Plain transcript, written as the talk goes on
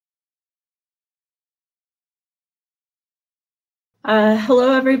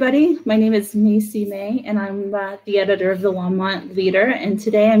Hello, everybody. My name is Macy May, and I'm the editor of the Longmont Leader. And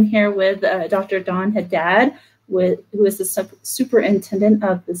today I'm here with Dr. Don Haddad, who is the superintendent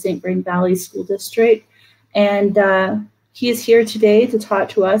of the St. Vrain Valley School District. And he is here today to talk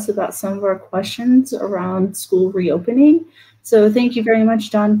to us about some of our questions around school reopening. So thank you very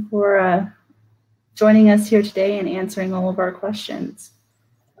much, Don, for joining us here today and answering all of our questions.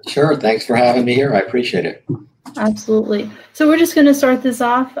 Sure. Thanks for having me here. I appreciate it. Absolutely. So we're just going to start this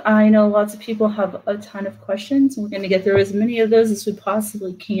off. I know lots of people have a ton of questions, and we're going to get through as many of those as we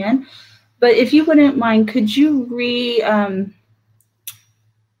possibly can. But if you wouldn't mind, could you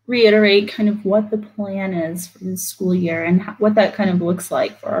reiterate kind of what the plan is for the school year and what that kind of looks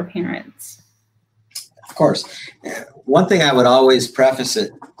like for our parents? Of course. One thing I would always preface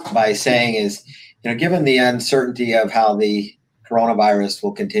it by saying is, given the uncertainty of how the coronavirus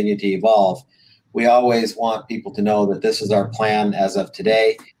will continue to evolve, we always want people to know that this is our plan as of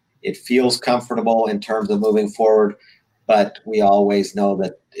today. It feels comfortable in terms of moving forward, but we always know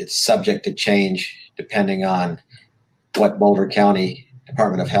that it's subject to change depending on what Boulder County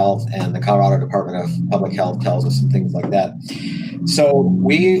Department of Health and the Colorado Department of Public Health tells us and things like that. So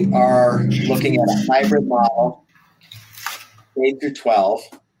we are looking at a hybrid model, K through 12.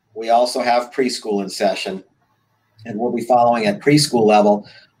 We also have preschool in session, and we'll be following at preschool level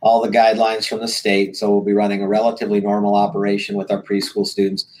all the guidelines from the state. So we'll be running a relatively normal operation with our preschool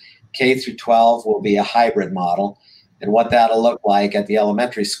students. K through 12 will be a hybrid model. And what that'll look like at the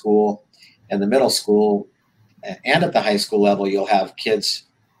elementary school and the middle school and at the high school level, you'll have kids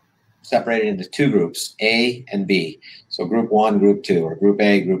separated into two groups, A and B. So group 1, group 2, or group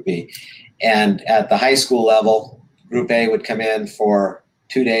A, group B. And at the high school level, group A would come in for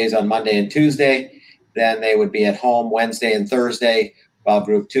 2 days on Monday and Tuesday. Then they would be at home Wednesday and Thursday, while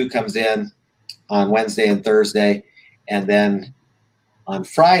group 2 comes in on Wednesday and Thursday. And then on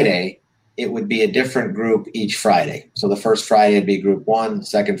Friday, it would be a different group each Friday. So the first Friday would be group 1,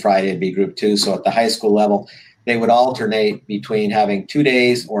 second Friday would be group 2. So at the high school level, they would alternate between having 2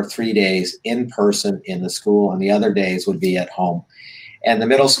 days or 3 days in person in the school, and the other days would be at home. And the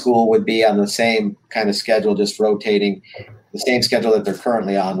middle school would be on the same kind of schedule, just rotating, the same schedule that they're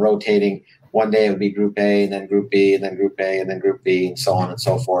currently on, rotating. One day it would be group A, and then group B, and then group A, and then group B, and so on and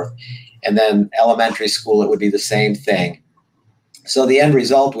so forth. And then elementary school, it would be the same thing. So the end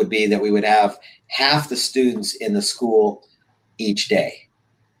result would be that we would have half the students in the school each day,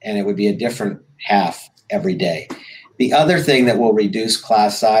 and it would be a different half every day. The other thing that will reduce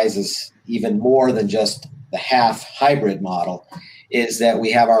class sizes even more than just the half hybrid model is that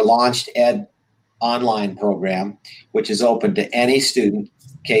we have our Launched Ed online program, which is open to any student,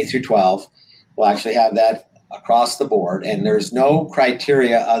 K through 12. We'll actually have that across the board, and there's no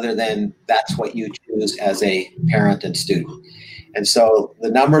criteria other than that's what you choose as a parent and student. And so the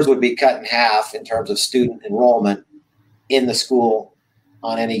numbers would be cut in half in terms of student enrollment in the school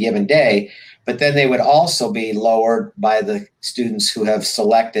on any given day, but then they would also be lowered by the students who have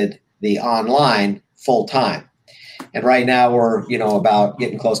selected the online full time. And right now we're, about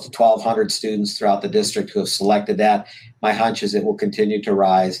getting close to 1,200 students throughout the district who have selected that. My hunch is it will continue to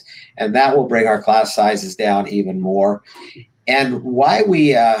rise, and that will bring our class sizes down even more. And why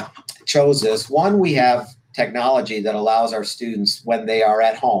we chose this, one, we have technology that allows our students, when they are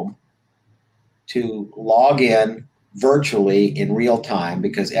at home, to log in virtually in real time,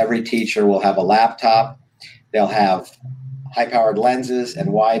 because every teacher will have a laptop. They'll have high-powered lenses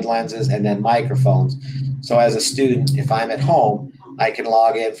and wide lenses and then microphones. So as a student, if I'm at home, I can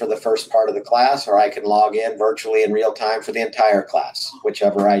log in for the first part of the class, or I can log in virtually in real time for the entire class,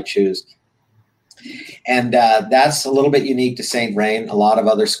 whichever I choose. And that's a little bit unique to St. Vrain. A lot of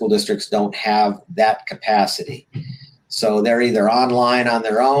other school districts don't have that capacity. So they're either online on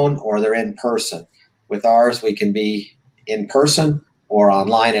their own or they're in person. With ours, we can be in person or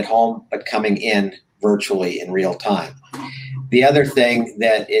online at home, but coming in virtually in real time. The other thing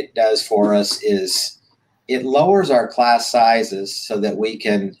that it does for us is it lowers our class sizes so that we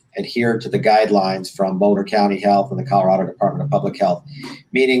can adhere to the guidelines from Boulder County Health and the Colorado Department of Public Health,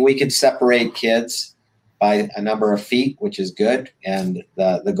 meaning we can separate kids by a number of feet, which is good. And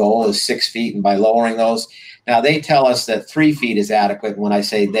the goal is 6 feet. And by lowering those, now they tell us that 3 feet is adequate. When I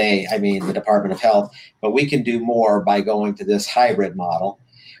say they, I mean the Department of Health, but we can do more by going to this hybrid model.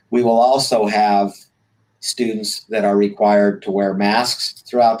 We will also have students that are required to wear masks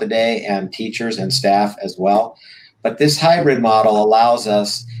throughout the day, and teachers and staff as well. But this hybrid model allows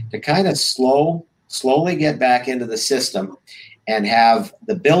us to kind of slowly get back into the system and have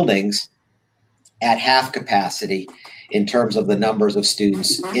the buildings at half capacity in terms of the numbers of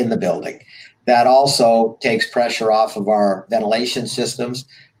students in the building. That also takes pressure off of our ventilation systems.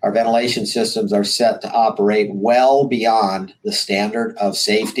 Our ventilation systems are set to operate well beyond the standard of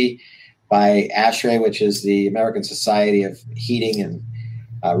safety by ASHRAE, which is the American Society of Heating and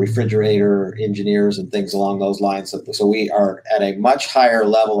Refrigerator Engineers and things along those lines. So we are at a much higher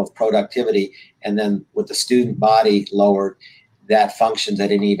level of productivity, and then with the student body lowered, that functions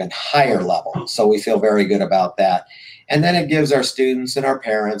at an even higher level. So we feel very good about that. And then it gives our students and our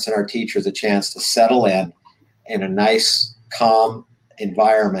parents and our teachers a chance to settle in a nice, calm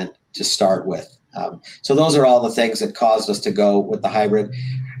environment to start with. So those are all the things that caused us to go with the hybrid.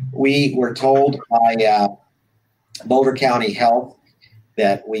 We were told by Boulder County Health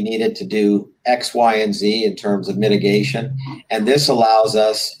that we needed to do X, Y, and Z in terms of mitigation. And this allows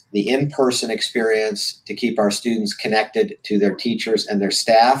us the in-person experience to keep our students connected to their teachers and their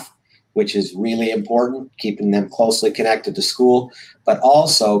staff, which is really important, keeping them closely connected to school, but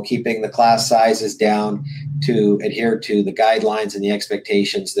also keeping the class sizes down to adhere to the guidelines and the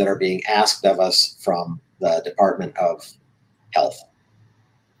expectations that are being asked of us from the Department of Health.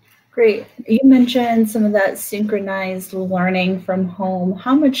 Great. You mentioned some of that synchronized learning from home.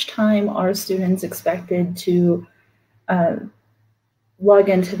 How much time are students expected to log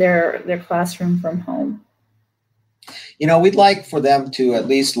into their classroom from home? You know, we'd like for them to at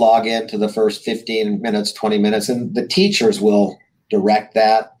least log in to the first 15 minutes, 20 minutes, and the teachers will direct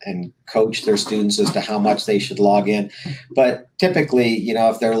that and coach their students as to how much they should log in. But typically, you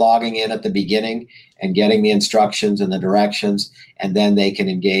know, if they're logging in at the beginning and getting the instructions and the directions, and then they can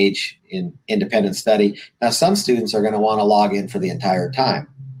engage in independent study. Now, some students are going to want to log in for the entire time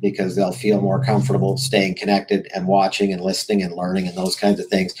because they'll feel more comfortable staying connected and watching and listening and learning and those kinds of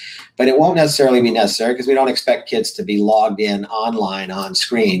things. But it won't necessarily be necessary because we don't expect kids to be logged in online on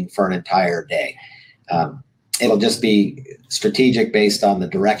screen for an entire day. It'll just be strategic based on the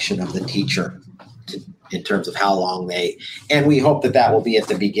direction of the teacher in terms of how long and we hope that that will be at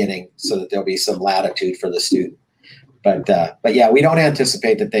the beginning so that there'll be some latitude for the student. But yeah, we don't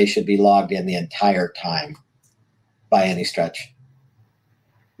anticipate that they should be logged in the entire time by any stretch.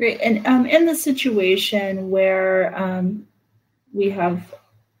 Great. And in the situation where we have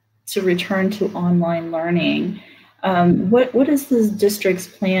to return to online learning, what is the district's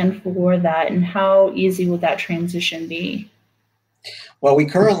plan for that, and how easy will that transition be? Well, we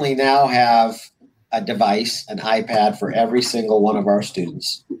currently now have a device, an iPad for every single one of our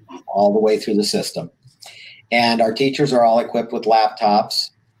students all the way through the system. And our teachers are all equipped with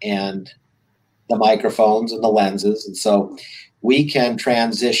laptops and the microphones and the lenses. And so we can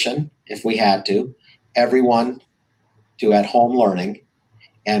transition, if we had to, everyone to at-home learning.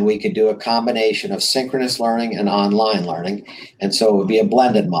 And we could do a combination of synchronous learning and online learning. And so it would be a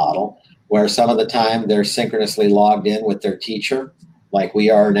blended model where some of the time they're synchronously logged in with their teacher, like we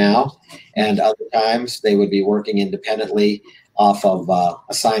are now, and other times they would be working independently off of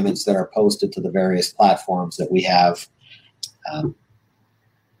assignments that are posted to the various platforms that we have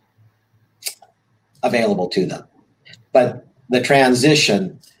available to them. But the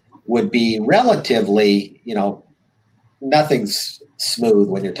transition would be relatively, you know, nothing's smooth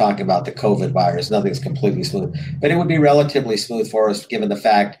when you're talking about the COVID virus. Nothing's completely smooth, but it would be relatively smooth for us given the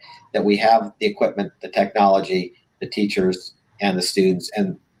fact that we have the equipment, the technology, the teachers, and the students.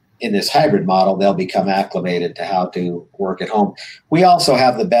 And in this hybrid model, they'll become acclimated to how to work at home. We also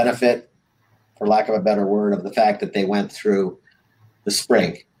have the benefit, for lack of a better word, of the fact that they went through the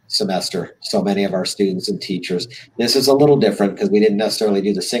spring semester, so many of our students and teachers. This is a little different because we didn't necessarily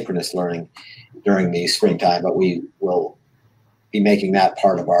do the synchronous learning during the springtime, but we will be making that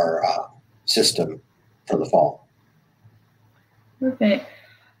part of our system for the fall. Perfect.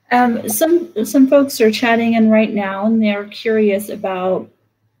 Some folks are chatting in right now, and they're curious about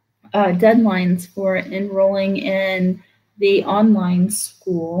deadlines for enrolling in the online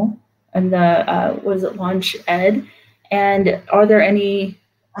school and the Launch Ed. And are there any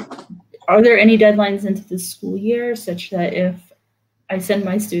deadlines into the school year such that if I send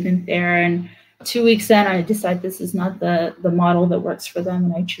my student there and 2 weeks in I decide this is not the model that works for them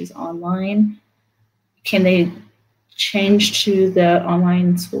and I choose online, can they change to the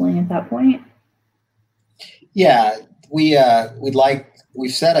online schooling at that point? Yeah, we've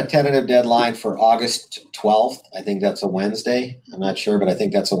set a tentative deadline for August 12th. I think that's a Wednesday. I'm not sure, but I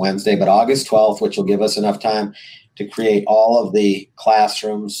think that's a Wednesday. But August 12th, which will give us enough time to create all of the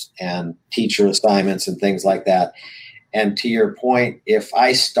classrooms and teacher assignments and things like that. And to your point, if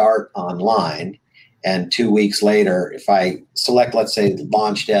I start online and 2 weeks later, if I select, let's say,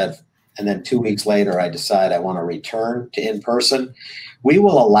 Launch Ed, and then 2 weeks later I decide I want to return to in-person, we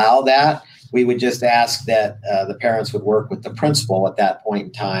will allow that, we would just ask that the parents would work with the principal at that point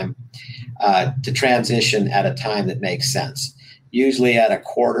in time to transition at a time that makes sense, usually at a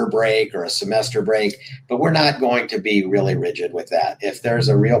quarter break or a semester break, but we're not going to be really rigid with that. If there's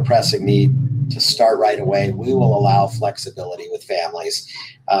a real pressing need to start right away, we will allow flexibility with families.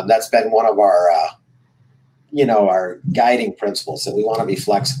 That's been one of our our guiding principles, that we want to be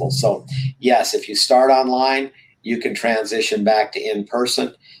flexible. So yes, if you start online, you can transition back to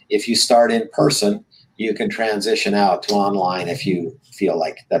in-person. If you start in person, you can transition out to online if you feel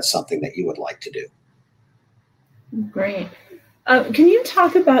like that's something that you would like to do. Great. Can you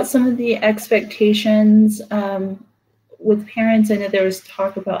talk about some of the expectations with parents? I know there was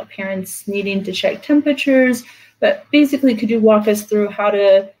talk about parents needing to check temperatures, but basically, could you walk us through how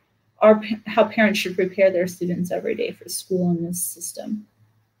parents should prepare their students every day for school in this system?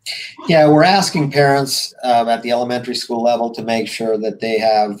 Yeah, we're asking parents at the elementary school level to make sure that they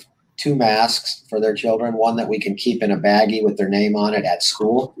have 2 masks for their children, one that we can keep in a baggie with their name on it at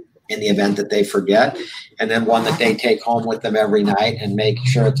school in the event that they forget, and then one that they take home with them every night, and make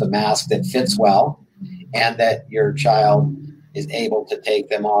sure it's a mask that fits well and that your child is able to take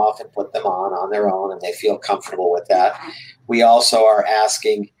them off and put them on their own and they feel comfortable with that. We also are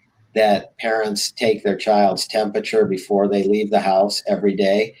asking that parents take their child's temperature before they leave the house every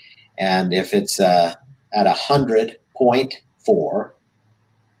day. And if it's at 100.4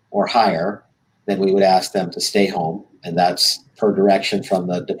 or higher, then we would ask them to stay home. And that's per direction from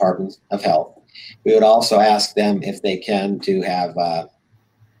the Department of Health. We would also ask them, if they can, to have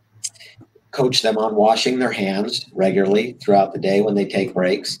coach them on washing their hands regularly throughout the day when they take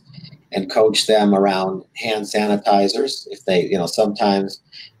breaks, and coach them around hand sanitizers. If they, sometimes,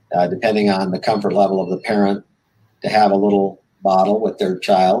 depending on the comfort level of the parent, to have a little bottle with their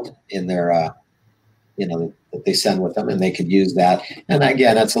child in their, that they send with them, and they could use that. And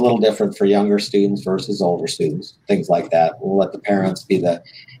again, that's a little different for younger students versus older students, things like that. We'll let the parents be the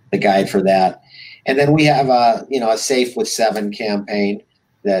guide for that. And then we have a Safe with 7 campaign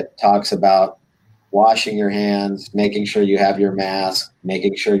that talks about washing your hands, making sure you have your mask,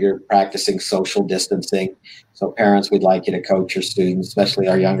 making sure you're practicing social distancing. So parents, we'd like you to coach your students, especially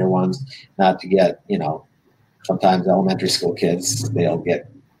our younger ones, not to get, sometimes elementary school kids, they'll get,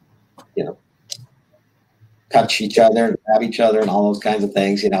 touch each other and grab each other and all those kinds of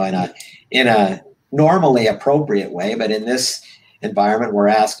things, in a normally appropriate way. But in this environment, we're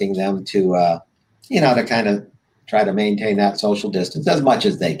asking them to, to kind of try to maintain that social distance as much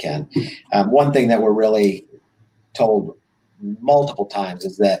as they can. One thing that we're really told multiple times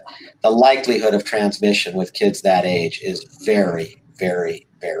is that the likelihood of transmission with kids that age is very, very,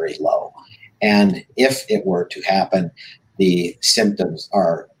 very low. And if it were to happen, the symptoms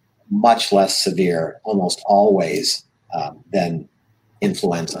are much less severe, almost always, than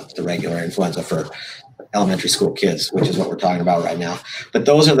influenza, the regular influenza for elementary school kids, which is what we're talking about right now. But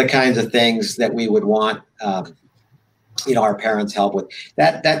those are the kinds of things that we would want our parents help with.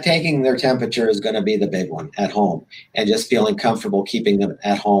 That taking their temperature is going to be the big one at home, and just feeling comfortable keeping them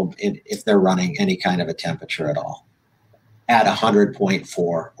at home if they're running any kind of a temperature at all at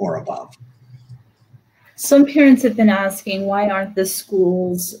 100.4 or above. Some parents have been asking, why aren't the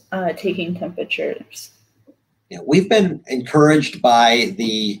schools taking temperatures? We've been encouraged by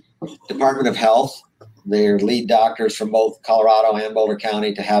the Department of Health, their lead doctors from both Colorado and Boulder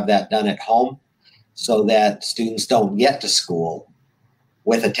County, to have that done at home, so that students don't get to school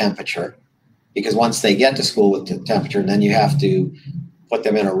with a temperature. Because once they get to school with the temperature, then you have to put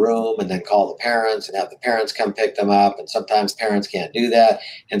them in a room and then call the parents and have the parents come pick them up. And sometimes parents can't do that.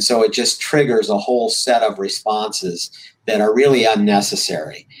 And so it just triggers a whole set of responses that are really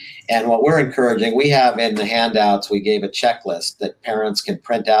unnecessary. And what we're encouraging, we have in the handouts, we gave a checklist that parents can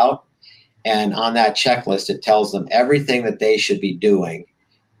print out. And on that checklist, it tells them everything that they should be doing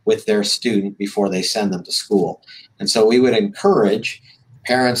with their student before they send them to school. And so we would encourage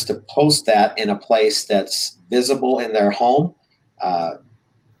parents to post that in a place that's visible in their home.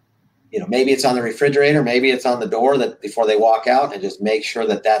 Maybe it's on the refrigerator, maybe it's on the door, that before they walk out, and just make sure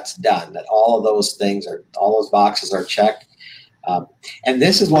that that's done, that all of those things all those boxes are checked. And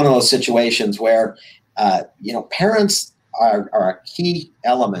this is one of those situations where, parents are a key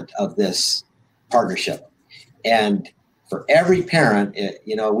element of this partnership. And for every parent,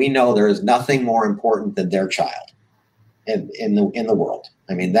 we know there is nothing more important than their child in the world.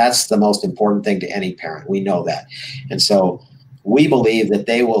 I mean, that's the most important thing to any parent. We know that. And so we believe that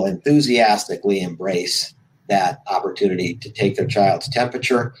they will enthusiastically embrace that opportunity to take their child's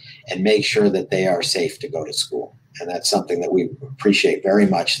temperature and make sure that they are safe to go to school. And that's something that we appreciate very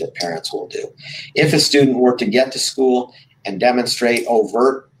much that parents will do. If a student were to get to school and demonstrate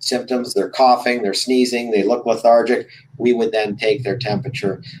overt symptoms, they're coughing, they're sneezing, they look lethargic, we would then take their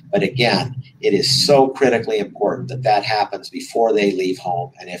temperature. But again, it is so critically important that that happens before they leave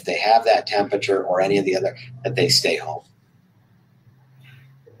home. And if they have that temperature or any of the other, that they stay home.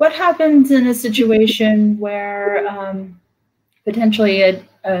 What happens in a situation where potentially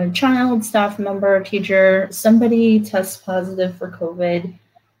a child, staff member, teacher, somebody tests positive for COVID,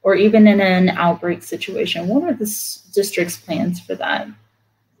 or even in an outbreak situation? What are the district's plans for that?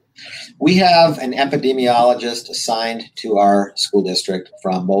 We have an epidemiologist assigned to our school district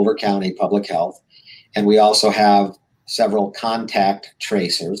from Boulder County Public Health, and we also have several contact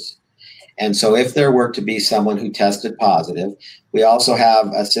tracers. And so if there were to be someone who tested positive, we also have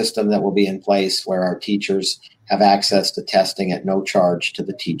a system that will be in place where our teachers have access to testing at no charge to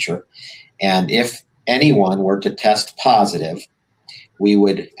the teacher. And if anyone were to test positive, we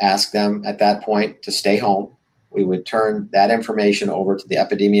would ask them at that point to stay home. We would turn that information over to the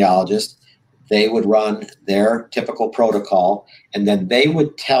epidemiologist. They would run their typical protocol, and then they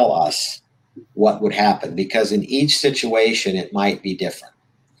would tell us what would happen, because in each situation it might be different,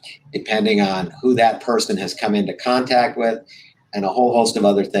 depending on who that person has come into contact with and a whole host of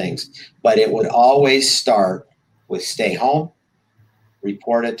other things. But it would always start with stay home,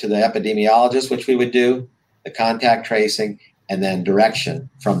 report it to the epidemiologist, which we would do, the contact tracing, and then direction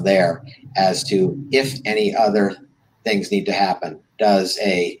from there as to if any other things need to happen. Does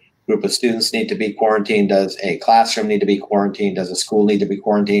a group of students need to be quarantined? Does a classroom need to be quarantined? Does a school need to be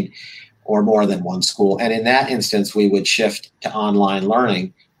quarantined, or more than one school? And in that instance, we would shift to online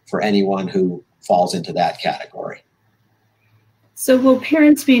learning for anyone who falls into that category. So will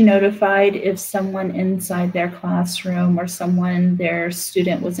parents be notified if someone inside their classroom or someone their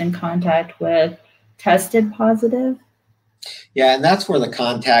student was in contact with tested positive? Yeah, and that's where the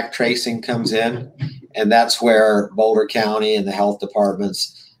contact tracing comes in. And that's where Boulder County and the health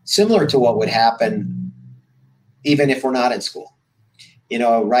departments, similar to what would happen even if we're not in school. You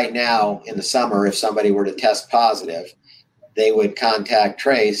know, right now in the summer, if somebody were to test positive, they would contact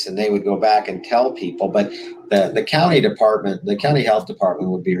trace and they would go back and tell people. But the county department, the county health department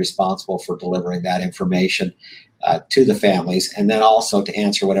would be responsible for delivering that information to the families, and then also to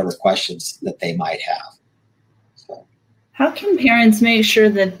answer whatever questions that they might have. How can parents make sure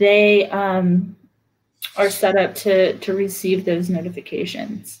that they are set up to receive those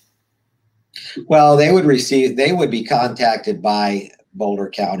notifications? Well, they would be contacted by Boulder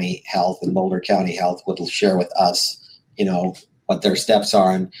County Health, and Boulder County Health would share with us, you know, what their steps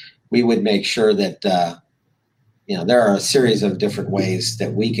are. And we would make sure that, you know, there are a series of different ways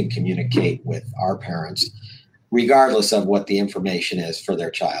that we can communicate with our parents, regardless of what the information is for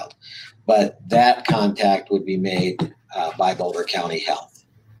their child. But that contact would be made by Boulder County Health,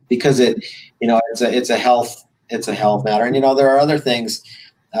 because it, you know, it's a health matter. And, you know, there are other things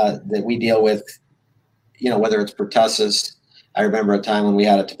that we deal with, you know, whether it's pertussis. I remember a time when we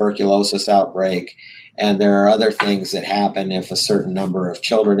had a tuberculosis outbreak, and there are other things that happen if a certain number of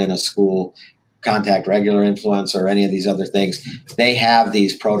children in a school contact regular influenza or any of these other things. They have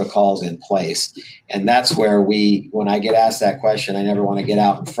these protocols in place. And that's where when I get asked that question, I never want to get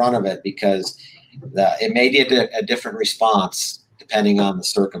out in front of it, because it may get a different response depending on the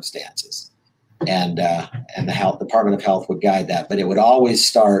circumstances. And the Department of Health would guide that. But it would always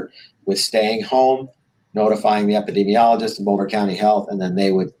start with staying home, notifying the epidemiologist and Boulder County Health, and then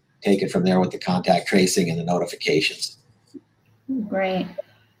they would take it from there with the contact tracing and the notifications. Great.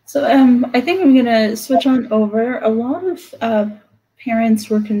 So I think I'm going to switch on over. A lot of parents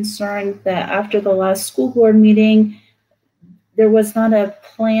were concerned that after the last school board meeting, there was not a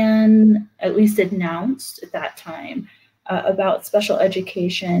plan, at least announced at that time, about special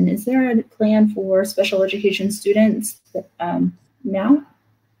education. Is there a plan for special education students now?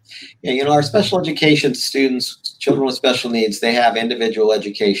 Yeah, you know, our special education students, children with special needs, they have individual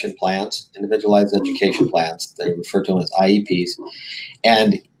education plans, individualized education plans. They refer to them as IEPs.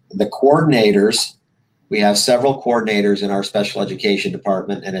 And the coordinators, we have several coordinators in our special education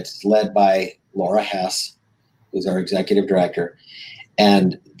department, and it's led by Laura Hess, who's our executive director.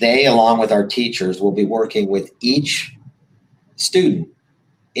 And they, along with our teachers, will be working with each student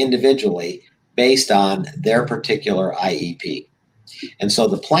individually based on their particular IEP. And so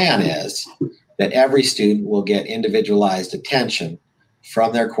the plan is that every student will get individualized attention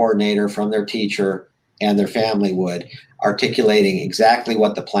from their coordinator, from their teacher, and their family would, articulating exactly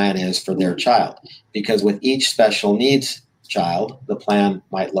what the plan is for their child. Because with each special needs child, the plan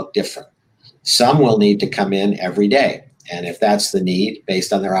might look different. Some will need to come in every day. And if that's the need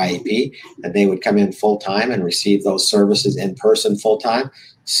based on their IEP, then they would come in full-time and receive those services in person full-time.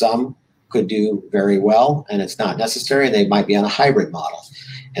 Some could do very well and it's not necessary, and they might be on a hybrid model.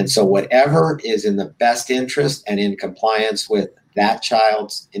 And so whatever is in the best interest and in compliance with that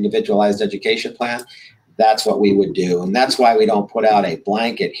child's individualized education plan, that's what we would do. And that's why we don't put out a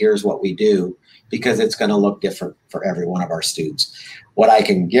blanket, here's what we do, because it's going to look different for every one of our students. What I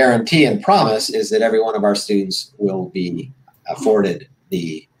can guarantee and promise is that every one of our students will be afforded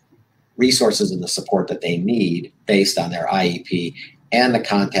the resources and the support that they need based on their IEP and the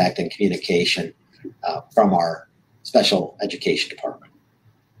contact and communication from our special education department.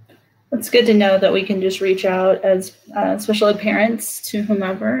 It's good to know that we can just reach out as special ed parents to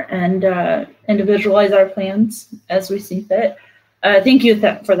whomever and individualize our plans as we see fit. Thank you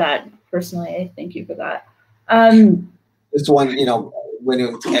for that. Personally, I thank you for that. This one, you know, when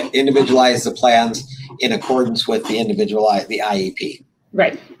you individualize the plans in accordance with the IEP.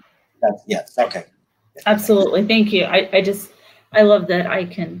 Right. Yes. Okay. Absolutely. Thank you. I love that I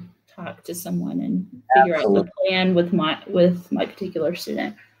can talk to someone and figure out the plan with my particular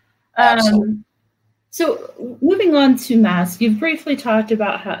student. So moving on to mask, you've briefly talked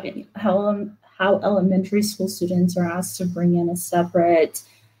about how elementary school students are asked to bring in a separate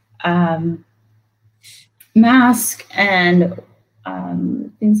mask and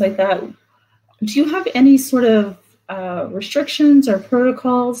things like that. Do you have any sort of restrictions or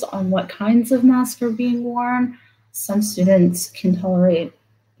protocols on what kinds of masks are being worn? Some students can tolerate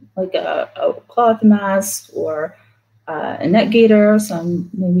like a cloth mask or a neck gaiter, some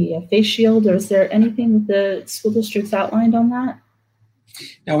maybe a face shield, or is there anything the school district's outlined on that?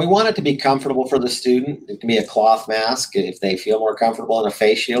 Now, we want it to be comfortable for the student. It can be a cloth mask. If they feel more comfortable in a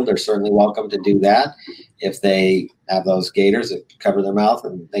face shield, they're certainly welcome to do that. If they have those gaiters that cover their mouth,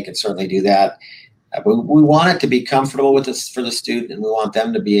 and they can certainly do that. But we want it to be comfortable with this for the student, and we want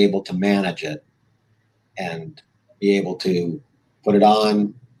them to be able to manage it and be able to put it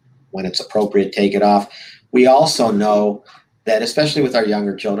on when it's appropriate, take it off. We also know that, especially with our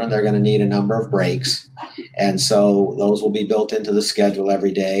younger children, they're going to need a number of breaks. And so those will be built into the schedule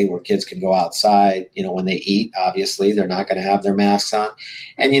every day where kids can go outside. You know, when they eat, obviously, they're not going to have their masks on.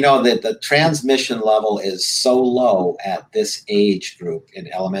 And you know that the transmission level is so low at this age group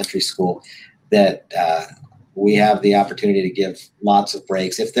in elementary school that we have the opportunity to give lots of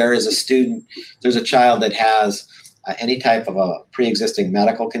breaks. If there is a student, there's a child that has any type of a pre-existing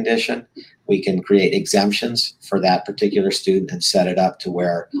medical condition, we can create exemptions for that particular student and set it up to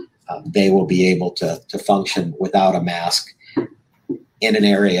where they will be able to function without a mask in an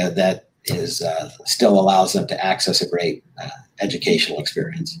area that is still allows them to access a great educational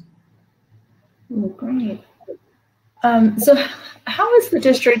experience. Oh, great. So how is the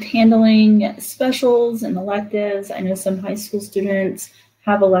district handling specials and electives? I know some high school students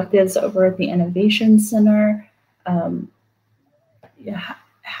have electives over at the Innovation Center.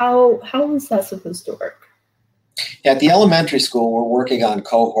 How is that supposed to work? At the elementary school, we're working on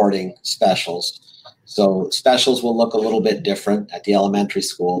cohorting specials. So specials will look a little bit different at the elementary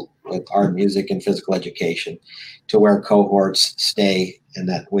school with art, music, and physical education, to where cohorts stay, and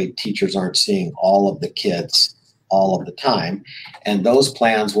that way teachers aren't seeing all of the kids all of the time. And those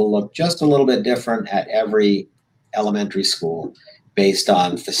plans will look just a little bit different at every elementary school based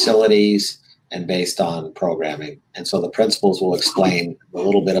on facilities and based on programming. And so the principals will explain a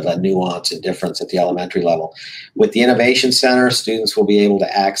little bit of a nuance and difference at the elementary level. With the Innovation Center, students will be able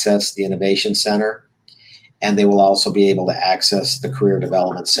to access the Innovation Center, and they will also be able to access the Career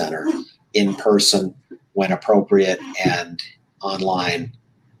Development Center in person when appropriate and online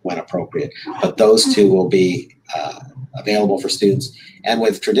when appropriate. But those two will be available for students. And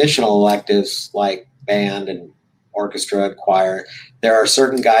with traditional electives like band and orchestra and choir, there are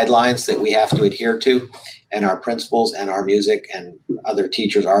certain guidelines that we have to adhere to, and our principals and our music and other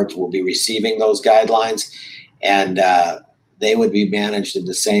teachers' arts will be receiving those guidelines, and they would be managed in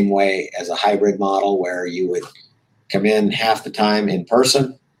the same way as a hybrid model, where you would come in half the time in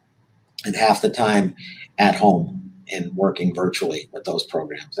person and half the time at home and working virtually with those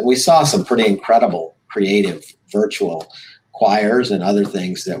programs. And we saw some pretty incredible creative virtual choirs and other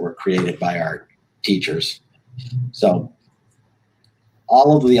things that were created by our teachers. So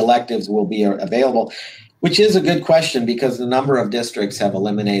all of the electives will be available, which is a good question, because a number of districts have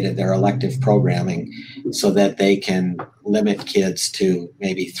eliminated their elective programming so that they can limit kids to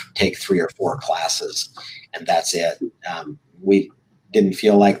maybe take 3 or 4 classes, and that's it. We didn't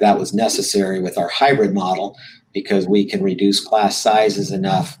feel like that was necessary with our hybrid model, because we can reduce class sizes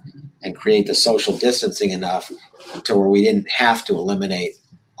enough and create the social distancing enough to where we didn't have to eliminate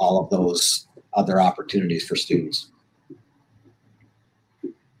all of those other opportunities for students.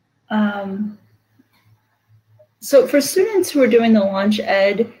 So for students who are doing the Launch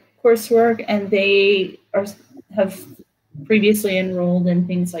Ed coursework and they have previously enrolled in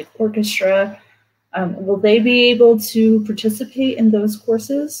things like orchestra. Will they be able to participate in those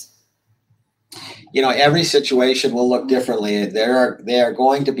courses? You know, every situation will look differently. They are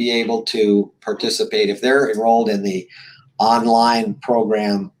going to be able to participate if they're enrolled in the online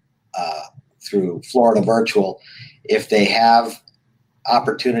program through Florida Virtual. If they have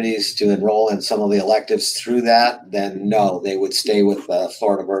opportunities to enroll in some of the electives through that, then no, they would stay with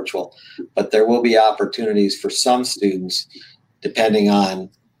Florida Virtual. But there will be opportunities for some students, depending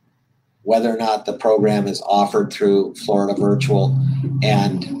on whether or not the program is offered through Florida Virtual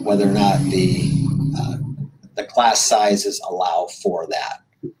and whether or not the class sizes allow for that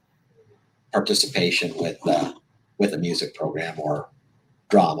participation with a music program or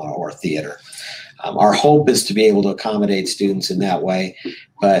drama or theater. Our hope is to be able to accommodate students in that way,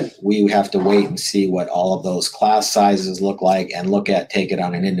 but we have to wait and see what all of those class sizes look like and take it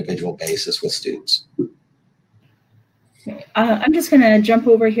on an individual basis with students. I'm just going to jump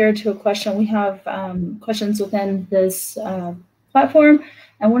over here to a question. We have questions within this platform,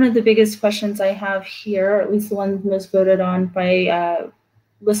 and one of the biggest questions I have here, or at least the one most voted on by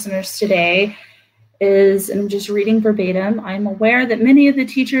listeners today, is, and I'm just reading verbatim, I'm aware that many of the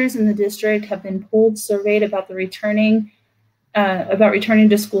teachers in the district have been polled, surveyed about returning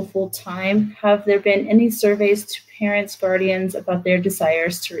to school full time. Have there been any surveys to parents, guardians about their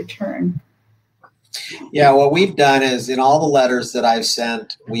desires to return? Yeah, what we've done is in all the letters that I've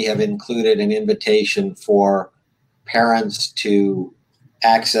sent, we have included an invitation for parents to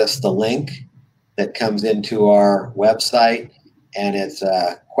access the link that comes into our website, and it's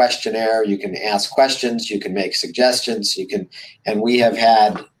a questionnaire. You can ask questions, you can make suggestions, and we have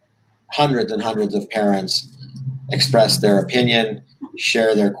had hundreds and hundreds of parents express their opinion,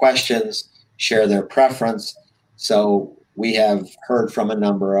 share their questions, share their preference. So we have heard from a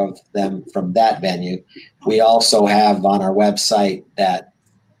number of them from that venue. We also have on our website that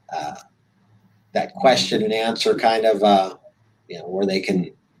question and answer kind of, where they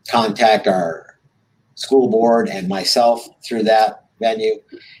can contact our school board and myself through that venue.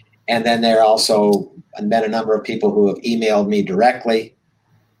 And then there also been a number of people who have emailed me directly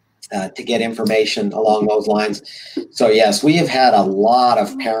to get information along those lines. So yes, we have had a lot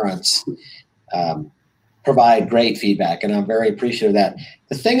of parents provide great feedback, and I'm very appreciative of that.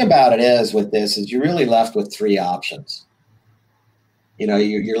 The thing about it is with this is you're really left with three options.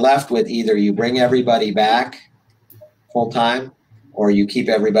 You're left with either you bring everybody back full-time, or you keep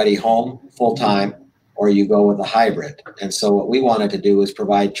everybody home full-time, or you go with a hybrid. And so what we wanted to do is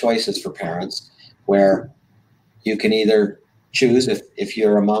provide choices for parents where you can either choose, if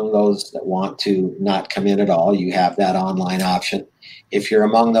you're among those that want to not come in at all, you have that online option. If you're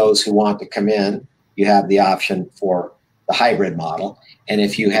among those who want to come in, you have the option for the hybrid model. And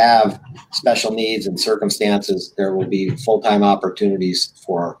if you have special needs and circumstances, there will be full-time opportunities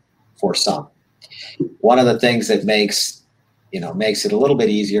for some. One of the things that makes it a little bit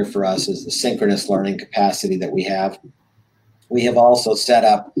easier for us is the synchronous learning capacity that we have. We have also set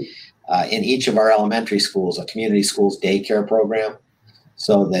up in each of our elementary schools a community schools daycare program,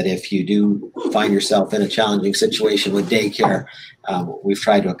 so that if you do find yourself in a challenging situation with daycare, we've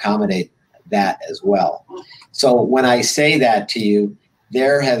tried to accommodate that as well. So when I say that to you,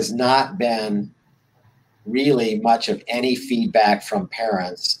 there has not been really much of any feedback from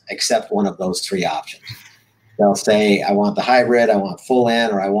parents except one of those three options. They'll say, I want the hybrid, I want full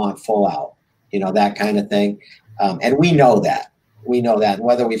in, or I want full out, that kind of thing. And we know that. We know that. And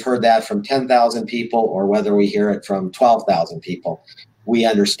whether we've heard that from 10,000 people or whether we hear it from 12,000 people, we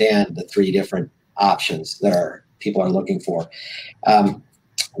understand the three different options that people are looking for.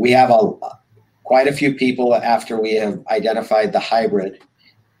 We have quite a few people, after we have identified the hybrid,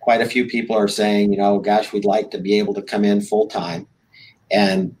 quite a few people are saying, gosh, we'd like to be able to come in full time.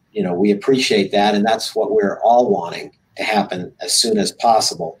 And, we appreciate that. And that's what we're all wanting to happen as soon as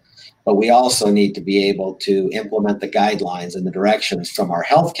possible. But we also need to be able to implement the guidelines and the directions from our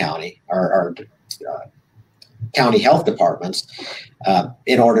county health departments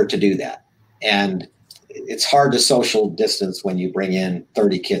in order to do that. And it's hard to social distance when you bring in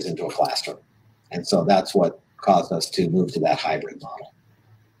 30 kids into a classroom. And so that's what caused us to move to that hybrid model.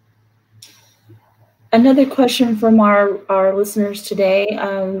 Another question from our listeners today.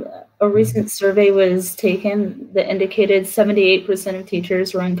 A recent survey was taken that indicated 78% of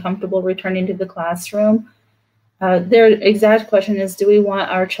teachers were uncomfortable returning to the classroom. Their exact question is, do we want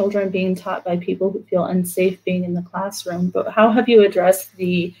our children being taught by people who feel unsafe being in the classroom? But how have you addressed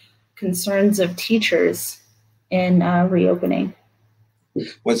the concerns of teachers in reopening?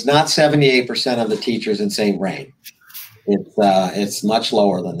 Well, it's not 78% of the teachers in St. Vrain. It's much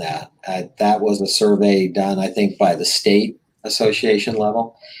lower than that. That was a survey done, I think, by the state association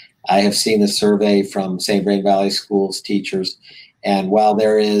level. I have seen the survey from St. Vrain Valley Schools teachers, and while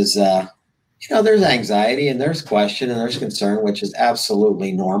there is, there's anxiety and there's question and there's concern, which is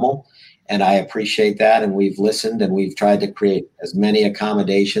absolutely normal, and I appreciate that. And we've listened and we've tried to create as many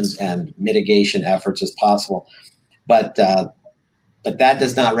accommodations and mitigation efforts as possible. But that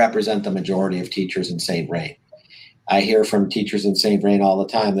does not represent the majority of teachers in St. Vrain. I hear from teachers in St. Vrain all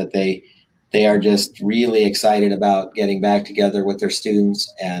the time that they are just really excited about getting back together with their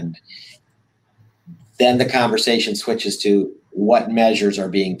students. And then the conversation switches to what measures are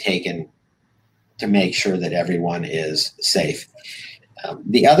being taken to make sure that everyone is safe.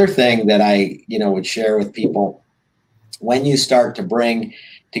 The other thing that I, would share with people, when you start to bring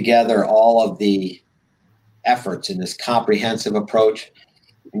together all of the efforts in this comprehensive approach,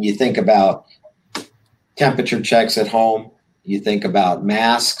 and you think about temperature checks at home, you think about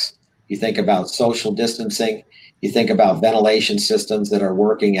masks, you think about social distancing, you think about ventilation systems that are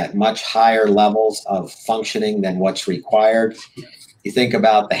working at much higher levels of functioning than what's required. You think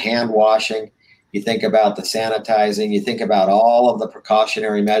about the hand washing, you think about the sanitizing, you think about all of the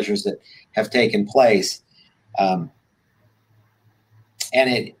precautionary measures that have taken place, and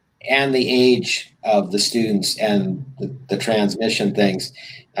the age of the students and the transmission things.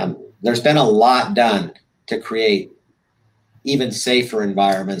 There's been a lot done to create even safer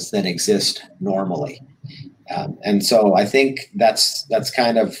environments than exist normally. And so I think that's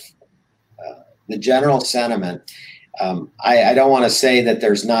kind of the general sentiment. I don't want to say that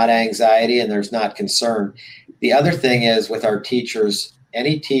there's not anxiety and there's not concern. The other thing is, with our teachers,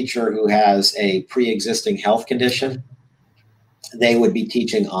 any teacher who has a pre-existing health condition, they would be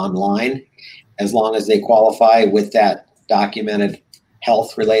teaching online as long as they qualify with that documented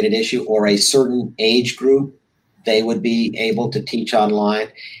health-related issue, or a certain age group, they would be able to teach online.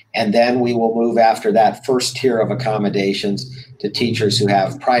 And then we will move, after that first tier of accommodations, to teachers who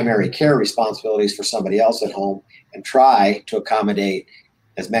have primary care responsibilities for somebody else at home, and try to accommodate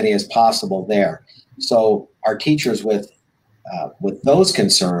as many as possible there. So our teachers with those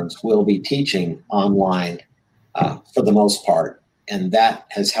concerns will be teaching online for the most part, and that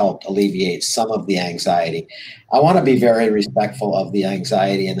has helped alleviate some of the anxiety. I want to be very respectful of the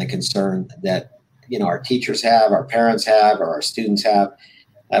anxiety and the concern that our teachers have, our parents have, or our students have,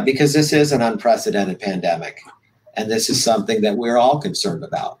 because this is an unprecedented pandemic, and this is something that we're all concerned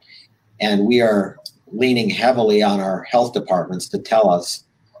about. And we are leaning heavily on our health departments to tell us,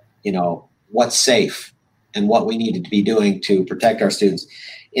 what's safe and what we need to be doing to protect our students.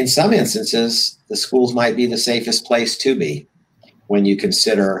 In some instances, the schools might be the safest place to be when you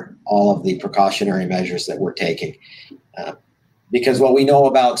consider all of the precautionary measures that we're taking. Because what we know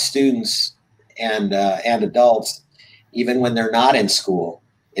about students and adults, even when they're not in school,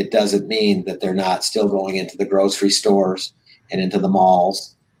 it doesn't mean that they're not still going into the grocery stores and into the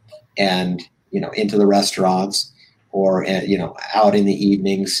malls and into the restaurants, or out in the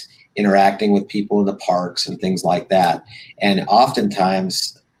evenings interacting with people in the parks and things like that. And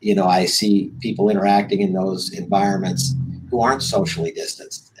oftentimes, I see people interacting in those environments who aren't socially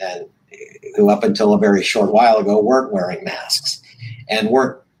distanced, and who up until a very short while ago weren't wearing masks and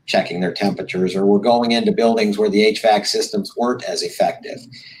weren't checking their temperatures, or were going into buildings where the HVAC systems weren't as effective.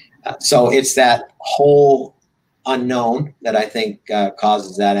 So it's that whole unknown that I think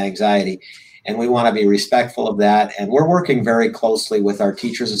causes that anxiety. And we want to be respectful of that. And we're working very closely with our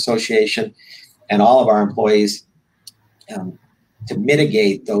Teachers Association and all of our employees to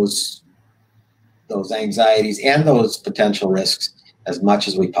mitigate those anxieties and those potential risks as much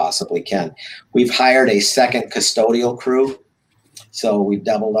as we possibly can. We've hired a second custodial crew. So we've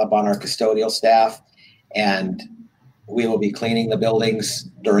doubled up on our custodial staff, and we will be cleaning the buildings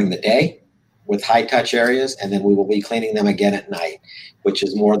during the day with high touch areas, and then we will be cleaning them again at night, which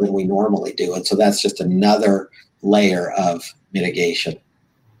is more than we normally do. And so that's just another layer of mitigation.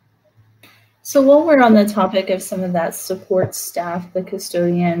 So while we're on the topic of some of that support staff, the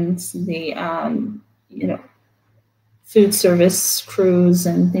custodians, the food service crews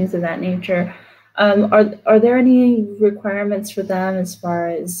and things of that nature, are there any requirements for them as far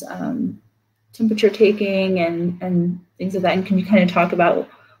as temperature taking and things of that? And can you kind of talk about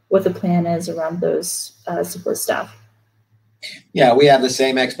what the plan is around those support staff? Yeah, we have the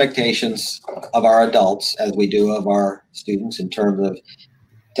same expectations of our adults as we do of our students in terms of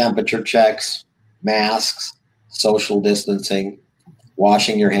temperature checks, masks, social distancing,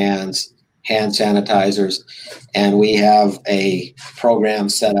 washing your hands, hand sanitizers, and we have a program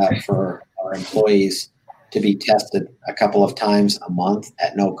set up for our employees to be tested a couple of times a month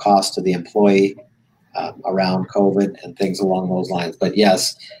at no cost to the employee around COVID and things along those lines. But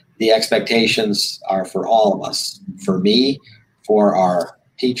yes, the expectations are for all of us, for me, for our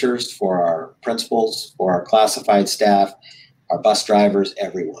teachers, for our principals, for our classified staff, our bus drivers,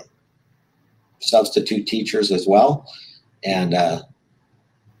 everyone. Substitute teachers as well. And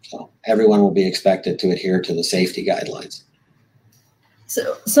so everyone will be expected to adhere to the safety guidelines.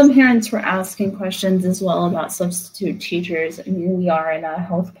 So some parents were asking questions as well about substitute teachers. I mean, we are in a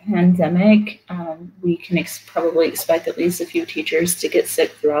health pandemic. We can probably expect at least a few teachers to get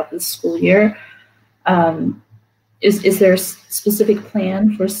sick throughout the school year. Is there a specific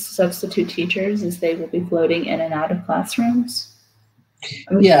plan for substitute teachers as they will be floating in and out of classrooms?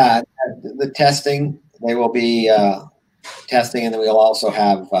 Yeah, the testing, they will be testing, and then we'll also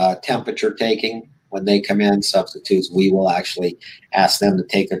have temperature taking. When they come in, substitutes, we will actually ask them to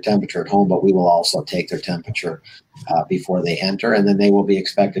take their temperature at home, but we will also take their temperature before they enter, and then they will be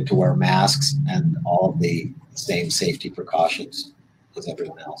expected to wear masks and all of the same safety precautions as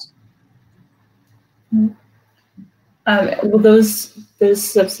everyone else. Will those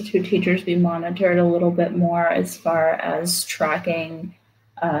substitute teachers be monitored a little bit more as far as tracking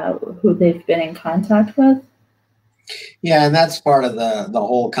who they've been in contact with? Yeah, and that's part of the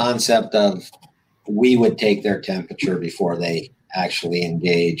whole concept of we would take their temperature before they actually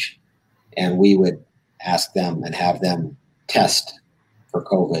engage, and we would ask them and have them test for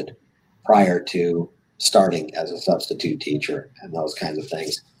COVID prior to starting as a substitute teacher and those kinds of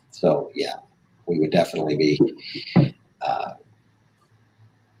things. So yeah, we would definitely be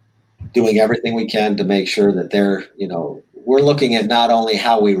doing everything we can to make sure that they're, we're looking at not only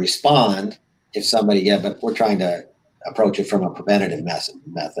how we respond if somebody but we're trying to approach it from a preventative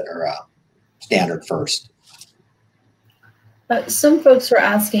method or a standard first. Some folks were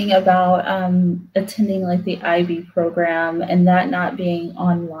asking about attending like the IB program and that not being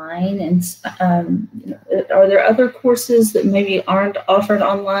online. And are there other courses that maybe aren't offered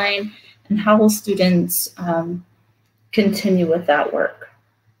online? And how will students continue with that work?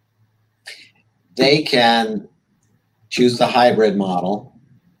 They can choose the hybrid model,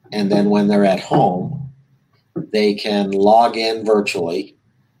 and then when they're at home, they can log in virtually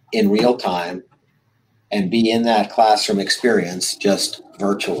in real time and be in that classroom experience just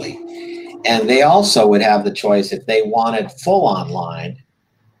virtually. And they also would have the choice if they wanted full online,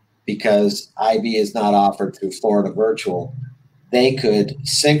 because IB is not offered through Florida Virtual, they could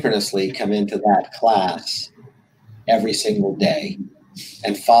synchronously come into that class every single day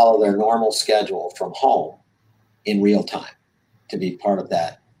and follow their normal schedule from home in real time to be part of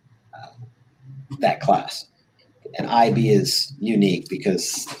that class. And IB is unique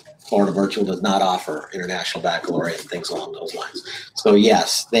because Florida Virtual does not offer international baccalaureate and things along those lines. So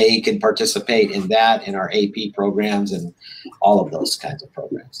yes, they can participate in that, in our AP programs and all of those kinds of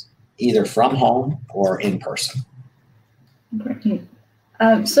programs, either from home or in person. Great.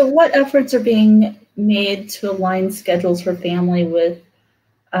 So what efforts are being made to align schedules for family with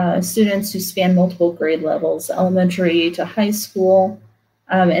students who span multiple grade levels, elementary to high school?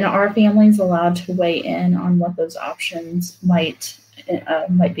 And are families allowed to weigh in on what those options might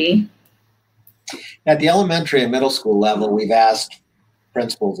be? At the elementary and middle school level, we've asked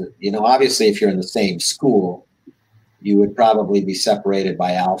principals, obviously if you're in the same school, you would probably be separated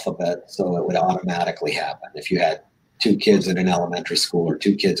by alphabet, so it would automatically happen. If you had 2 kids in an elementary school or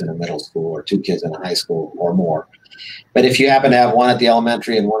 2 kids in a middle school or 2 kids in a high school or more. But if you happen to have one at the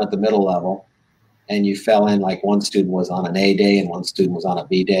elementary and one at the middle level, and you fell in, like one student was on an A day and one student was on a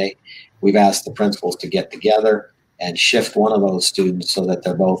B day, we've asked the principals to get together and shift one of those students so that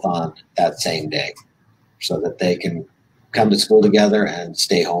they're both on that same day, so that they can come to school together and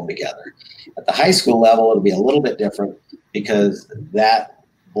stay home together. At the high school level, it'll be a little bit different because that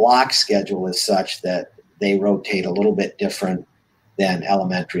block schedule is such that they rotate a little bit different than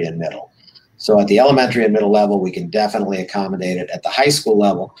elementary and middle. So at the elementary and middle level, we can definitely accommodate it. At the high school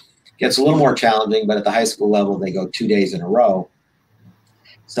level, it gets a little more challenging, but at the high school level, they go 2 days in a row.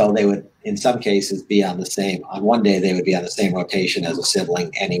 So they would, in some cases, be on one day, they would be on the same rotation as a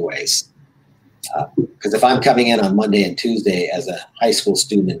sibling anyways. Because if I'm coming in on Monday and Tuesday as a high school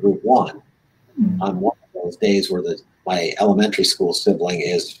student in group 1, on one of those days where my elementary school sibling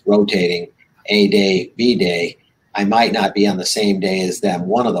is rotating A day, B day, I might not be on the same day as them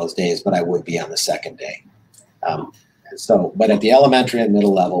one of those days, but I would be on the second day. But at the elementary and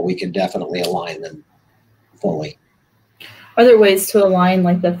middle level, we can definitely align them fully. Are there ways to align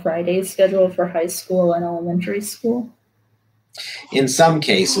like the Friday schedule for high school and elementary school? In some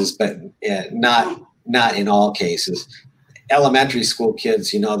cases, but not in all cases. Elementary school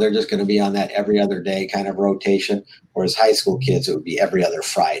kids, they're just going to be on that every other day kind of rotation, whereas high school kids, it would be every other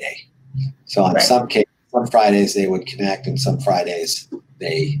Friday. So on some Fridays they would connect, and some Fridays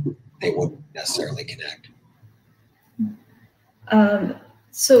they wouldn't necessarily connect.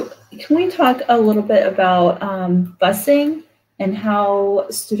 So can we talk a little bit about busing and how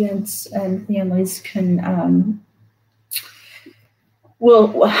students and families can, how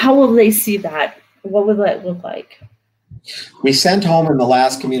will they see that? What would that look like? We sent home in the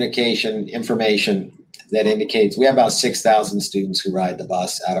last communication information that indicates we have about 6,000 students who ride the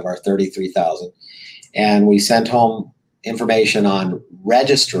bus out of our 33,000. And we sent home information on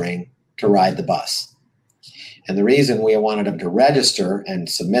registering to ride the bus. And the reason we wanted them to register and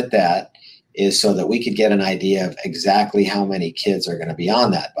submit that is so that we could get an idea of exactly how many kids are going to be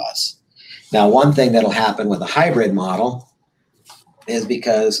on that bus. Now, one thing that'll happen with a hybrid model is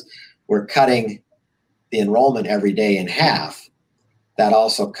because we're cutting the enrollment every day in half, that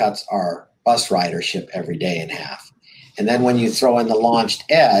also cuts our bus ridership every day in half. And then when you throw in the launched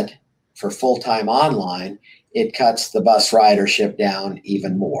ed for full-time online, it cuts the bus ridership down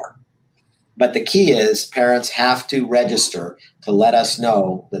even more. But the key is parents have to register to let us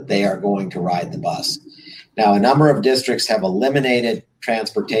know that they are going to ride the bus. Now, a number of districts have eliminated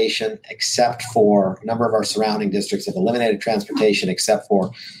transportation except for, a number of our surrounding districts have eliminated transportation except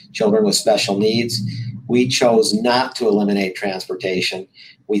for children with special needs. We chose not to eliminate transportation.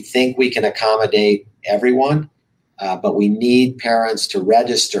 We think we can accommodate everyone, but we need parents to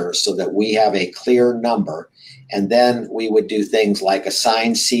register so that we have a clear number. And then we would do things like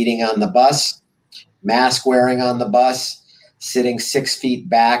assigned seating on the bus, mask wearing on the bus, sitting 6 feet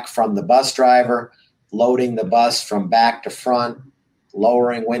back from the bus driver, loading the bus from back to front,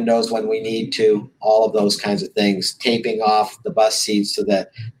 lowering windows when we need to, all of those kinds of things, taping off the bus seats so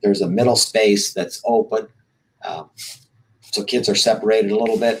that there's a middle space that's open. So kids are separated a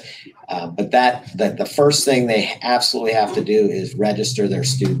little bit. But the first thing they absolutely have to do is register their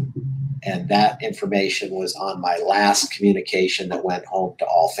student. And that information was on my last communication that went home to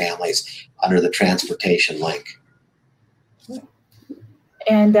all families under the transportation link.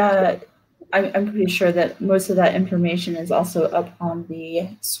 And I'm pretty sure that most of that information is also up on the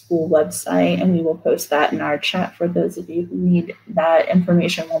school website, and we will post that in our chat for those of you who need that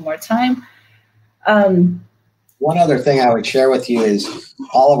information one more time. One other thing I would share with you is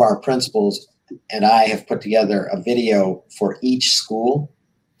all of our principals and I have put together a video for each school.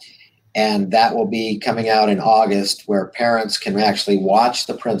 And that will be coming out in August, where parents can actually watch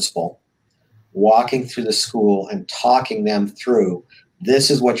the principal walking through the school and talking them through,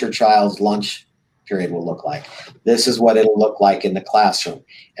 this is what your child's lunch period will look like. This is what it'll look like in the classroom.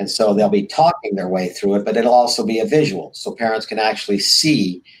 And so they'll be talking their way through it, but it'll also be a visual. So parents can actually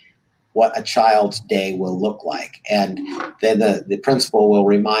see what a child's day will look like. And then the principal will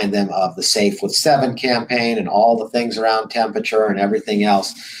remind them of the Safe with 7 campaign and all the things around temperature and everything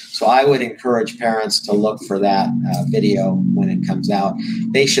else. So I would encourage parents to look for that video when it comes out.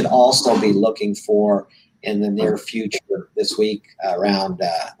 They should also be looking for in the near future this week around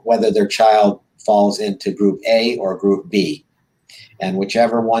whether their child falls into group A or group B. And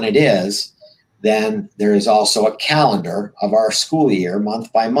whichever one it is, then there is also a calendar of our school year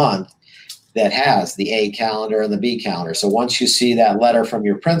month by month that has the A calendar and the B calendar. So once you see that letter from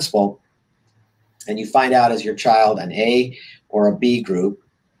your principal and you find out is your child an A or a B group,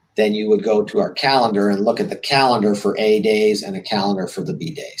 then you would go to our calendar and look at the calendar for A days and a calendar for the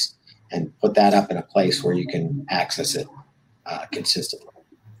B days and put that up in a place where you can access it consistently.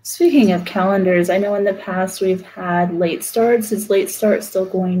 Speaking of calendars, I know in the past we've had late starts. Is late start still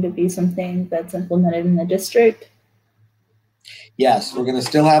going to be something that's implemented in the district? Yes, we're going to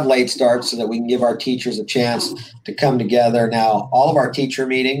still have late starts so that we can give our teachers a chance to come together. Now, all of our teacher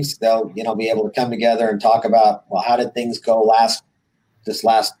meetings, they'll be able to come together and talk about, well, how did things go this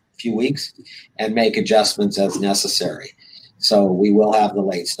last few weeks, and make adjustments as necessary. So we will have the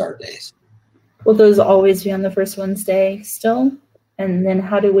late start days. Will those always be on the first Wednesday still? And then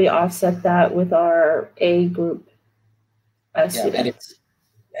how do we offset that with our A group students?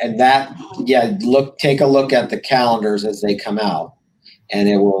 Take a look at the calendars as they come out, and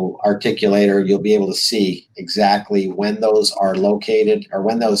it will articulate, or you'll be able to see exactly when those are located or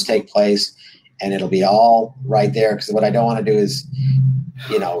when those take place, and it'll be all right there. Because what I don't want to do is,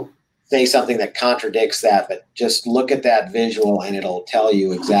 say something that contradicts that, but just look at that visual and it'll tell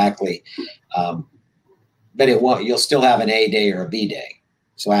you exactly. But you'll still have an A day or a B day.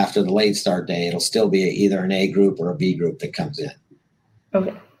 So after the late start day, it'll still be either an A group or a B group that comes in.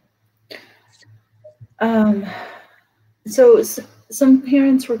 Okay. So some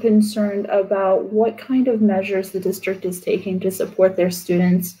parents were concerned about what kind of measures the district is taking to support their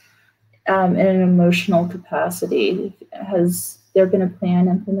students in an emotional capacity. Has there been a plan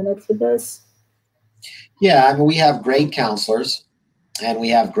implemented for this? Yeah, we have great counselors and we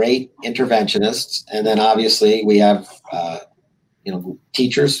have great interventionists. And then obviously we have,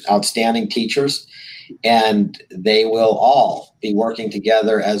 teachers, outstanding teachers, and they will all be working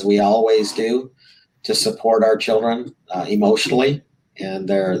together as we always do to support our children emotionally and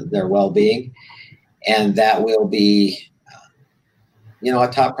their well-being. And that will be, a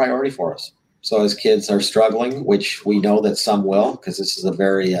top priority for us. So as kids are struggling, which we know that some will, because this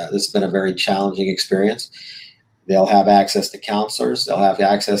has been a very challenging experience, they'll have access to counselors, they'll have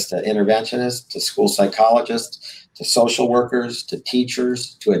access to interventionists, to school psychologists, to social workers, to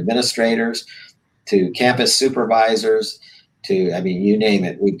teachers, to administrators, to campus supervisors, you name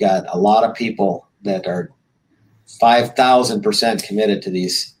it. We've got a lot of people that are 5,000% committed to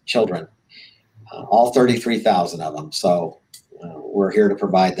these children, all 33,000 of them. So we're here to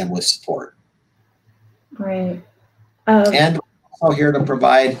provide them with support. Right. And we're also here to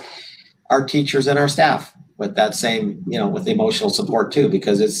provide our teachers and our staff with that same, with the emotional support too,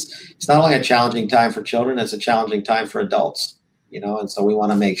 because it's not only a challenging time for children, it's a challenging time for adults, and so we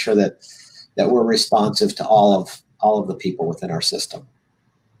want to make sure that we're responsive to all of the people within our system.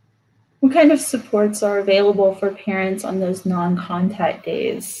 What kind of supports are available for parents on those non-contact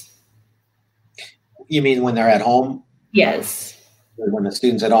days? You mean when they're at home? Yes. When the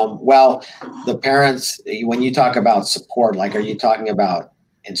student's at home? Well, the parents, when you talk about support, like, are you talking about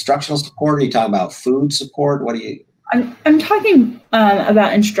instructional support? Are you talking about food support? What do you? I'm talking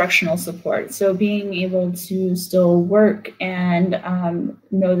about instructional support. So being able to still work and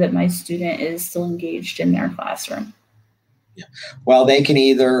know that my student is still engaged in their classroom. Yeah. Well, they can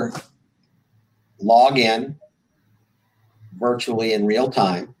either log in virtually in real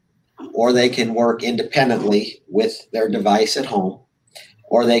time, or they can work independently with their device at home,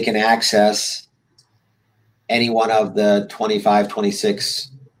 or they can access any one of the 25,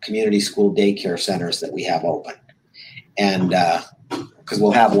 26 community school daycare centers that we have open. And because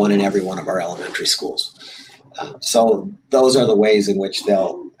we'll have one in every one of our elementary schools. So those are the ways in which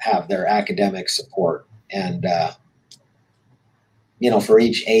they'll have their academic support. And, for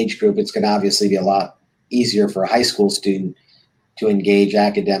each age group, it's going to obviously be a lot easier for a high school student to engage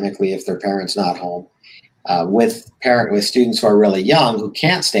academically if their parent's not home. With students who are really young who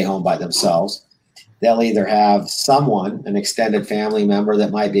can't stay home by themselves, they'll either have someone, an extended family member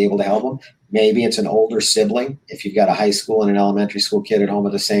that might be able to help them. Maybe it's an older sibling if you've got a high school and an elementary school kid at home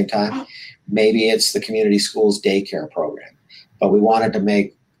at the same time. Maybe it's the community school's daycare program. But we wanted to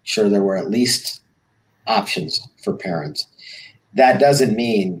make sure there were at least options for parents. That doesn't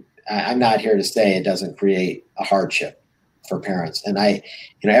mean, I'm not here to say it doesn't create a hardship for parents. And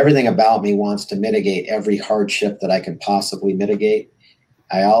everything about me wants to mitigate every hardship that I can possibly mitigate.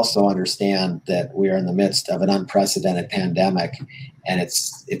 I also understand that we are in the midst of an unprecedented pandemic, and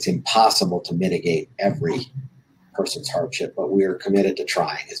it's impossible to mitigate every person's hardship, but we are committed to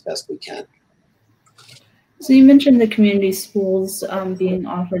trying as best we can. So you mentioned the community schools being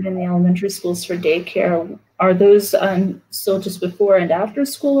offered in the elementary schools for daycare. Are those still just before and after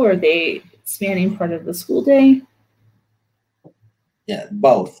school, or are they spanning part of the school day? Yeah,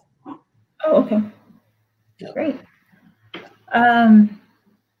 both. Oh, okay. Yeah. Great. And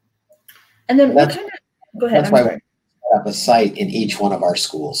then what kind of, go ahead. That's why we have a site in each one of our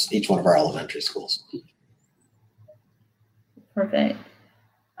schools, each one of our elementary schools. Perfect.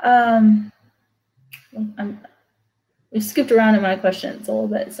 We skipped around in my questions a little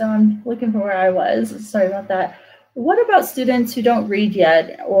bit, so I'm looking for where I was. Sorry about that. What about students who don't read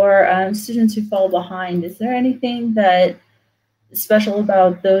yet, or students who fall behind? Is there anything that is special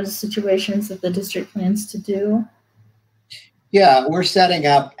about those situations that the district plans to do? Yeah, we're setting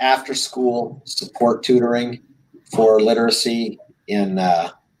up after-school support tutoring for literacy in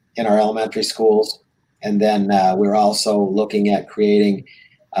our elementary schools. And then we're also looking at creating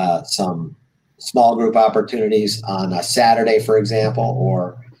some small group opportunities on a Saturday, for example,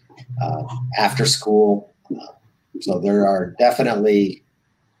 or after school. So there are definitely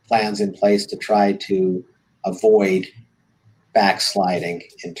plans in place to try to avoid backsliding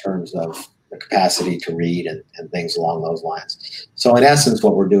in terms of the capacity to read and things along those lines. So in essence,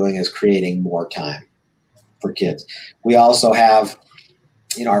 what we're doing is creating more time for kids. We also have,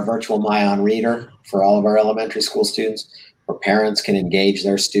 our virtual MyOn Reader for all of our elementary school students, where parents can engage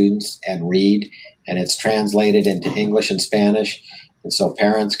their students and read, and it's translated into English and Spanish. And so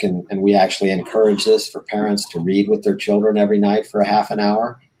parents can, and we actually encourage this for parents to read with their children every night for a half an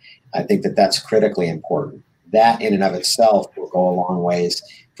hour. I think that that's critically important. That in and of itself will go a long ways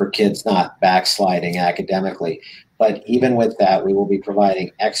for kids not backsliding academically. But even with that, we will be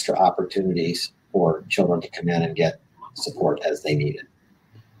providing extra opportunities for children to come in and get support as they need it.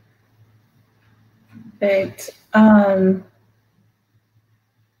 Perfect.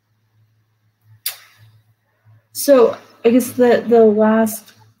 So I guess the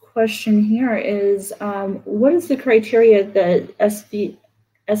last question here is, what is the criteria that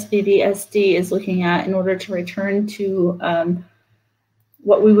SVVSD is looking at in order to return to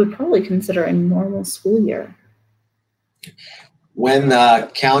what we would probably consider a normal school year? When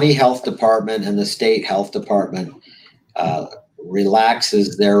the county health department and the state health department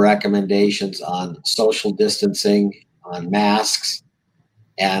relaxes their recommendations on social distancing, on masks,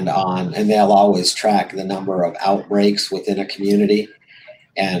 and they'll always track the number of outbreaks within a community,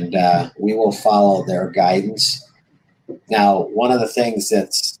 and we will follow their guidance. Now, one of the things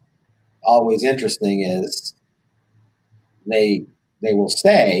that's always interesting is they will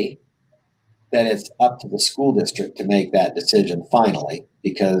say that it's up to the school district to make that decision finally,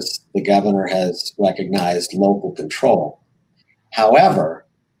 because the governor has recognized local control. However,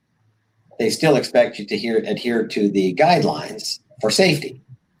 they still expect you to adhere to the guidelines for safety.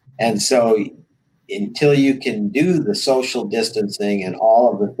 And so until you can do the social distancing and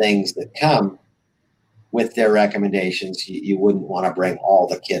all of the things that come with their recommendations, you wouldn't want to bring all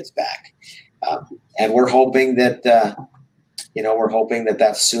the kids back. And we're hoping that,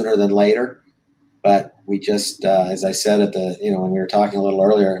 that's sooner than later. But we just, as I said when we were talking a little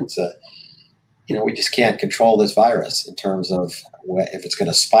earlier, it's we just can't control this virus in terms of if it's going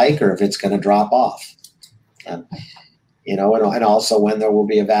to spike or if it's going to drop off. And also when there will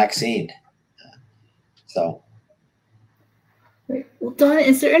be a vaccine. So. Well, Dawn,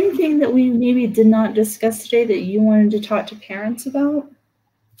 is there anything that we maybe did not discuss today that you wanted to talk to parents about?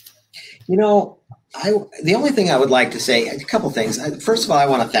 The only thing I would like to say, a couple things. First of all, I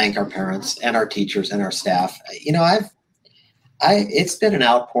want to thank our parents and our teachers and our staff. It's been an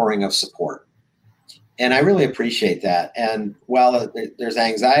outpouring of support, and I really appreciate that. And while there's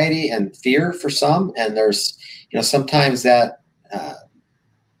anxiety and fear for some, and there's, sometimes that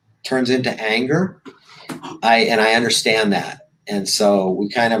turns into anger, I understand that. And so we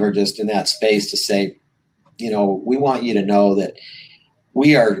kind of are just in that space to say, we want you to know that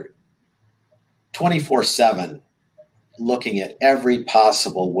we are 24/7 looking at every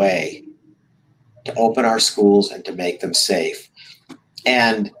possible way to open our schools and to make them safe,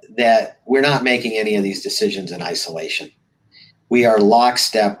 and that we're not making any of these decisions in isolation. We are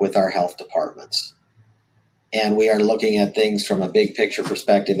lockstep with our health departments, and we are looking at things from a big picture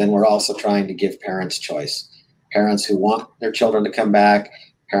perspective, and we're also trying to give parents choice. Parents who want their children to come back,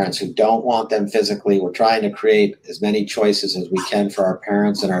 parents who don't want them physically. We're trying to create as many choices as we can for our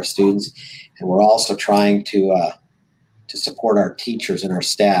parents and our students. And we're also trying to support our teachers and our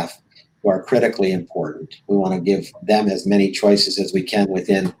staff, who are critically important. We want to give them as many choices as we can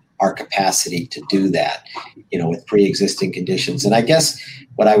within our capacity to do that, with pre-existing conditions. And I guess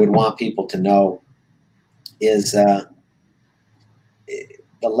what I would want people to know is the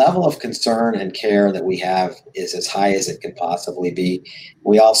level of concern and care that we have is as high as it can possibly be.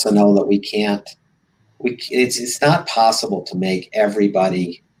 We also know that it's not possible to make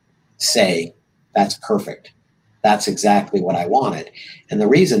everybody say, that's perfect. That's exactly what I wanted. And the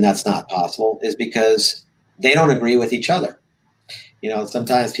reason that's not possible is because they don't agree with each other.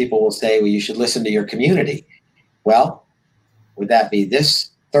 Sometimes people will say, well, you should listen to your community. Well, would that be this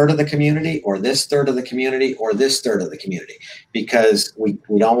third of the community, or this third of the community, or this third of the community? Because we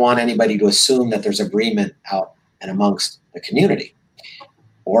don't want anybody to assume that there's agreement out and amongst the community,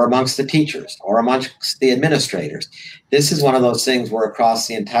 or amongst the teachers, or amongst the administrators. This is one of those things where across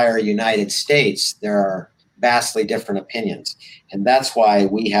the entire United States, there are vastly different opinions. And that's why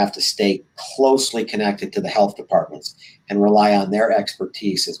we have to stay closely connected to the health departments and rely on their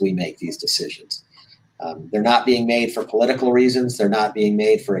expertise as we make these decisions. They're not being made for political reasons. They're not being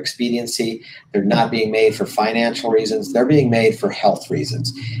made for expediency. They're not being made for financial reasons. They're being made for health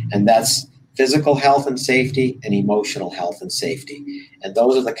reasons. And that's physical health and safety and emotional health and safety. And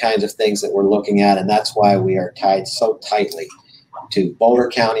those are the kinds of things that we're looking at. And that's why we are tied so tightly to Boulder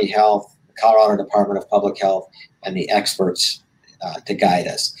County Health, the Colorado Department of Public Health, and the experts to guide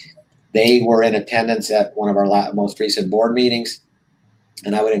us. They were in attendance at one of our most recent board meetings.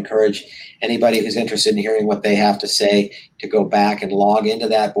 And I would encourage anybody who's interested in hearing what they have to say to go back and log into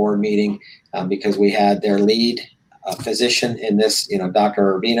that board meeting, because we had their lead physician in this,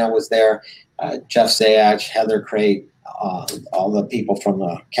 Dr. Urbina was there, Jeff Zayach, Heather Crate, all the people from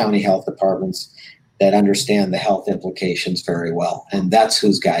the county health departments that understand the health implications very well. And that's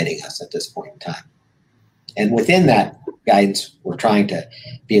who's guiding us at this point in time. And within that guidance, we're trying to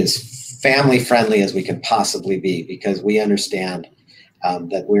be as family friendly as we can possibly be, because we understand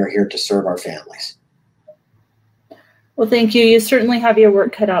that we're here to serve our families. Well, thank you. You certainly have your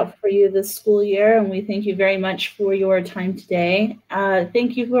work cut out for you this school year, and we thank you very much for your time today.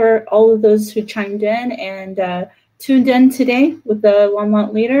 Thank you for all of those who chimed in and tuned in today with the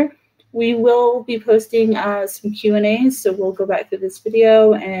Longmont Leader. We will be posting some Q&As, so we'll go back through this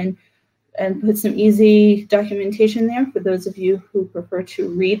video and put some easy documentation there for those of you who prefer to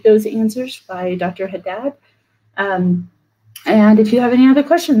read those answers by Dr. Haddad. And if you have any other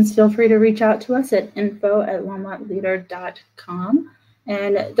questions, feel free to reach out to us at info@longmontleader.com.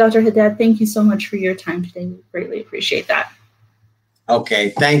 And Dr. Haddad, thank you so much for your time today. We greatly appreciate that.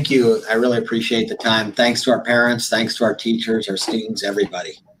 Okay, thank you. I really appreciate the time. Thanks to our parents, thanks to our teachers, our students,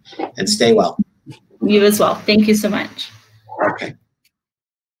 everybody. And stay well. You as well. Thank you so much.